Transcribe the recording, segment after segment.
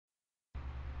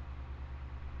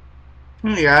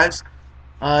Hey guys,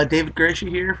 David Gracie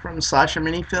here from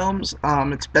SlasherMiniFilms.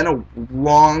 It's been a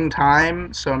long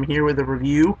time, so I'm here with a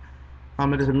review.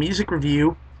 It is a music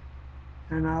review,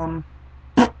 and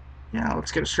yeah,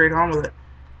 let's get straight on with it.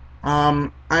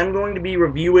 I'm going to be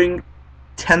reviewing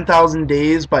 10,000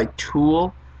 Days by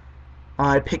TooL.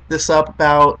 I picked this up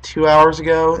about 2 hours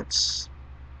ago. It's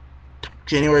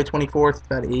January 24th, it's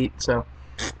about 8, so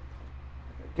it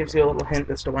gives you a little hint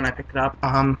as to when I picked it up.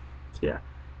 Yeah.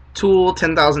 TooL,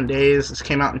 10,000 Days. This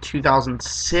came out in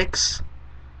 2006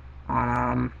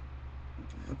 on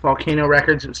Volcano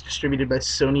Records. It was distributed by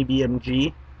Sony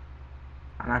BMG.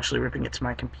 I'm actually ripping it to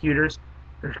my computers.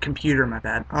 Or computer, my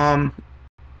bad.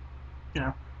 You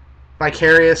know,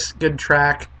 Vicarious, good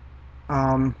track.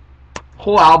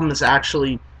 Whole album is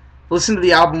actually, listen to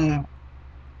the album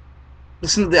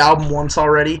once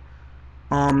already.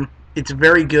 It's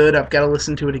very good. I've got to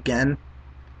listen to it again.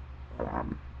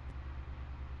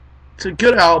 It's a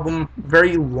good album,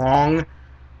 very long.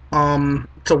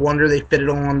 It's a wonder they fit it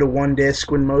all onto one disc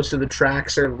when most of the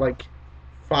tracks are like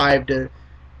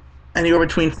anywhere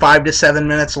between 5 to 7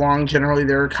 minutes long. Generally,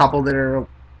 there are a couple that are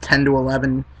 10 to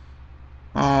 11.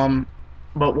 But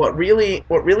what really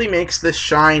makes this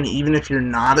shine, even if you're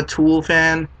not a TooL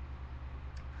fan,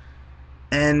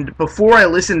 and before I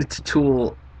listened to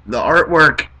TooL, the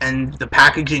artwork and the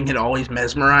packaging had always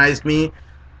mesmerized me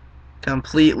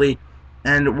completely.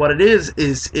 And what it is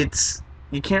it's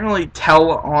you can't really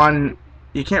tell on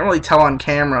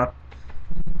camera.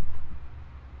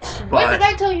 When did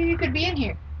I tell you you could be in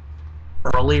here?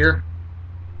 Earlier,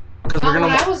 because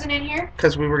I wasn't in here.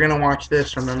 Because we were gonna watch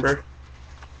this. Remember?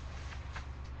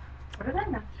 What did I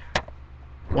know?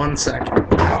 1 second.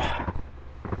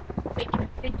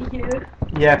 Thank you.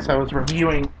 Yes, I was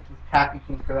reviewing the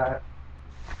packaging for that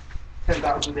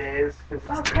 10,000 Days.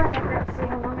 Oh crap! I forgot to say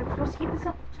how long I'm supposed to keep this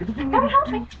up. Come help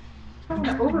me. I'm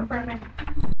gonna over for a minute.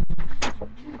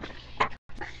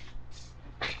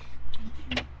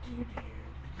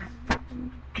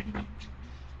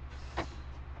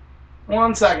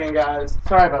 One second, guys.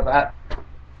 Sorry about that.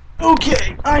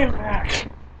 Okay, I am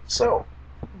back. So,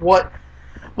 what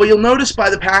you'll notice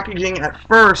by the packaging at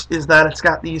first is that it's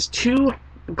got these two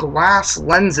glass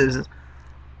lenses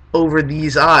over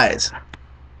these eyes.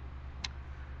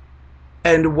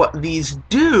 And what these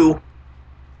do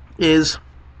is,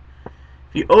 if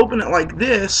you open it like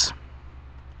this,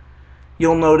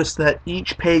 you'll notice that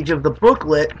each page of the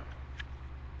booklet,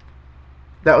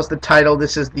 that was the title,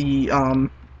 this is the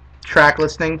track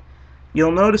listing,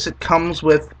 you'll notice it comes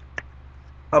with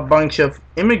a bunch of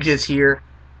images here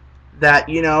that,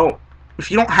 you know, if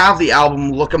you don't have the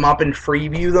album, look them up and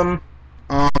freeview them.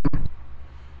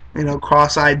 You know,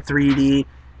 cross-eyed 3D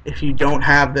if you don't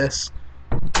have this.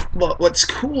 But what's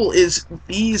cool is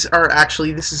this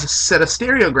is a set of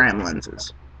stereogram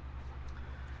lenses.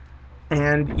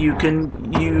 And you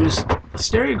can use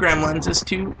stereogram lenses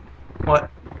to,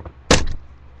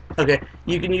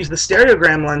 you can use the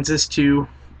stereogram lenses to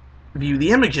view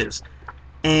the images.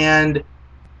 And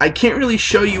I can't really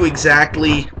show you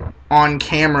exactly on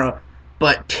camera,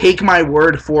 but take my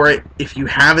word for it, if you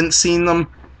haven't seen them,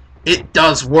 it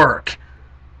does work.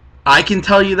 I can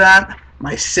tell you that.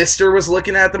 My sister was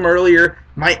looking at them earlier.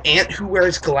 My aunt, who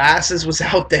wears glasses, was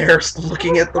out there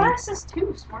looking at them. Glasses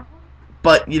too, smart one.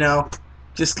 But, you know,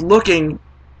 just looking,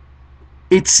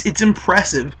 it's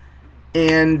impressive.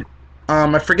 And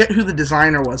I forget who the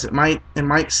designer was. It might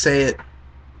say it.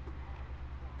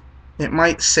 It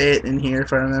might say it in here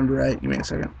if I remember right. Give me a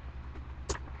second.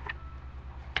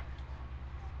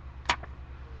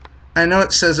 I know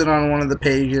it says it on one of the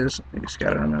pages. I just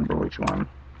gotta remember which one.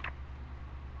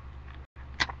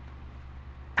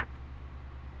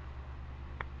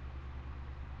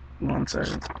 One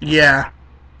second. Yeah.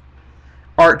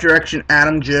 Art direction,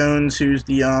 Adam Jones, who's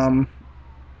the,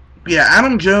 yeah,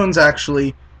 Adam Jones,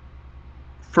 actually,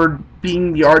 for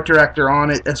being the art director on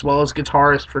it, as well as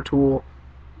guitarist for TooL,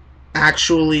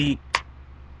 actually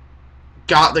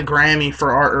got the Grammy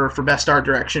for art, or for Best Art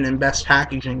Direction and Best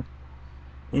Packaging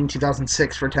in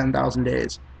 2006 for 10,000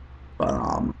 Days.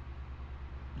 But,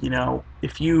 you know,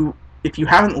 if you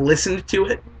haven't listened to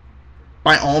it,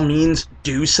 by all means,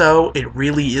 do so. It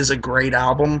really is a great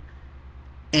album.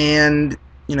 And,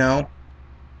 you know,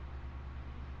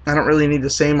 I don't really need to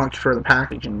say much for the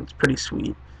packaging. It's pretty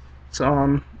sweet.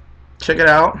 So, check it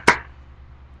out.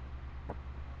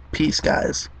 Peace,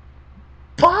 guys.